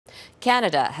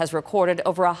Canada has recorded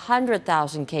over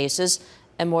 100,000 cases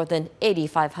and more than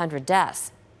 8,500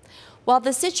 deaths. While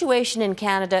the situation in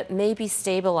Canada may be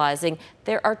stabilizing,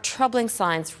 there are troubling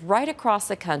signs right across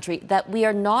the country that we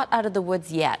are not out of the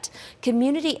woods yet.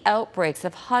 Community outbreaks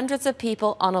have hundreds of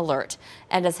people on alert.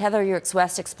 And as Heather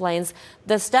Yourex-West explains,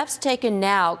 the steps taken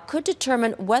now could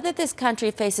determine whether this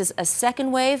country faces a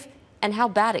second wave and how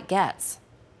bad it gets.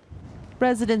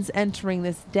 Residents entering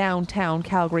this downtown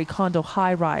Calgary condo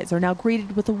high-rise are now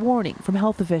greeted with a warning from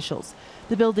health officials.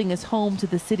 The building is home to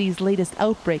the city's latest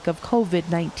outbreak of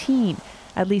COVID-19.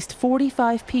 At least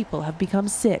 45 people have become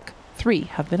sick. 3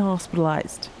 have been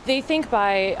hospitalized. They think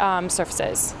by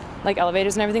surfaces, like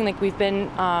elevators and everything. Like, we've been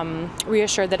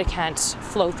reassured that it can't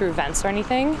flow through vents or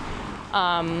anything.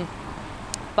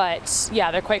 But yeah,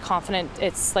 they're quite confident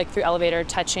it's like through elevator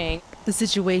touching. The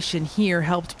situation here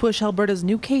helped push Alberta's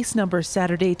new case numbers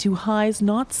Saturday to highs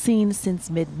not seen since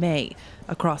mid-May.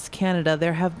 Across Canada,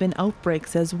 there have been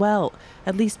outbreaks as well.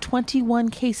 At least 21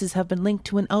 cases have been linked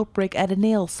to an outbreak at a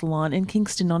nail salon in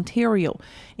Kingston, Ontario.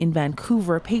 In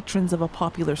Vancouver, patrons of a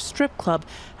popular strip club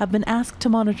have been asked to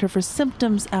monitor for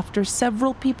symptoms after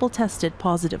several people tested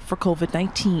positive for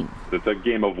COVID-19. It's a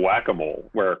game of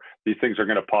whack-a-mole where these things are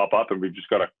going to pop up, and we've just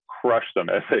got to crush them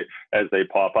as they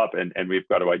pop up, and we've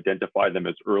got to identify them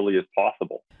as early as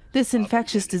possible. This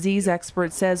infectious disease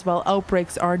expert says while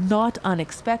outbreaks are not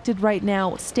unexpected right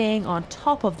now, staying on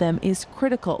top of them is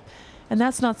critical. And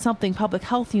that's not something public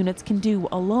health units can do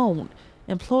alone.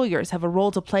 Employers have a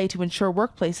role to play to ensure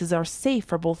workplaces are safe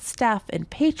for both staff and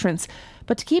patrons.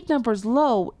 But to keep numbers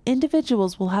low,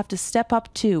 individuals will have to step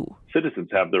up too. Citizens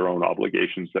have their own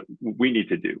obligations that we need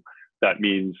to do. That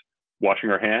means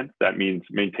washing our hands, that means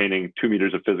maintaining 2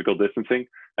 meters of physical distancing,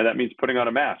 and that means putting on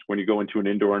a mask when you go into an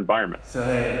indoor environment.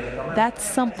 That's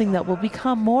something that will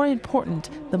become more important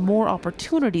the more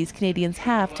opportunities Canadians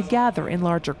have to gather in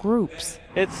larger groups.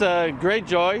 It's a great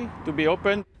joy to be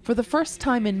open. For the first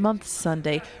time in months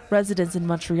Sunday, residents in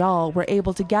Montreal were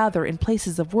able to gather in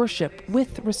places of worship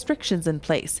with restrictions in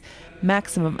place.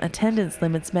 Maximum attendance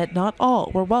limits meant not all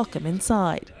were welcome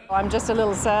inside. I'm just a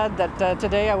little sad that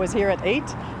today I was here at 8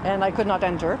 and I could not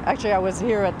enter. Actually, I was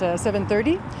here at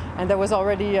 7:30 and there was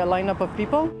already a lineup of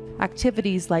people.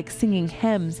 Activities like singing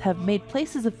hymns have made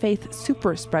places of faith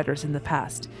super spreaders in the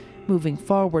past. Moving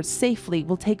forward safely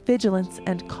will take vigilance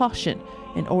and caution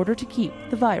in order to keep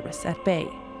the virus at bay.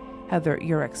 Heather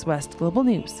Yourex-West, Global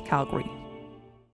News, Calgary.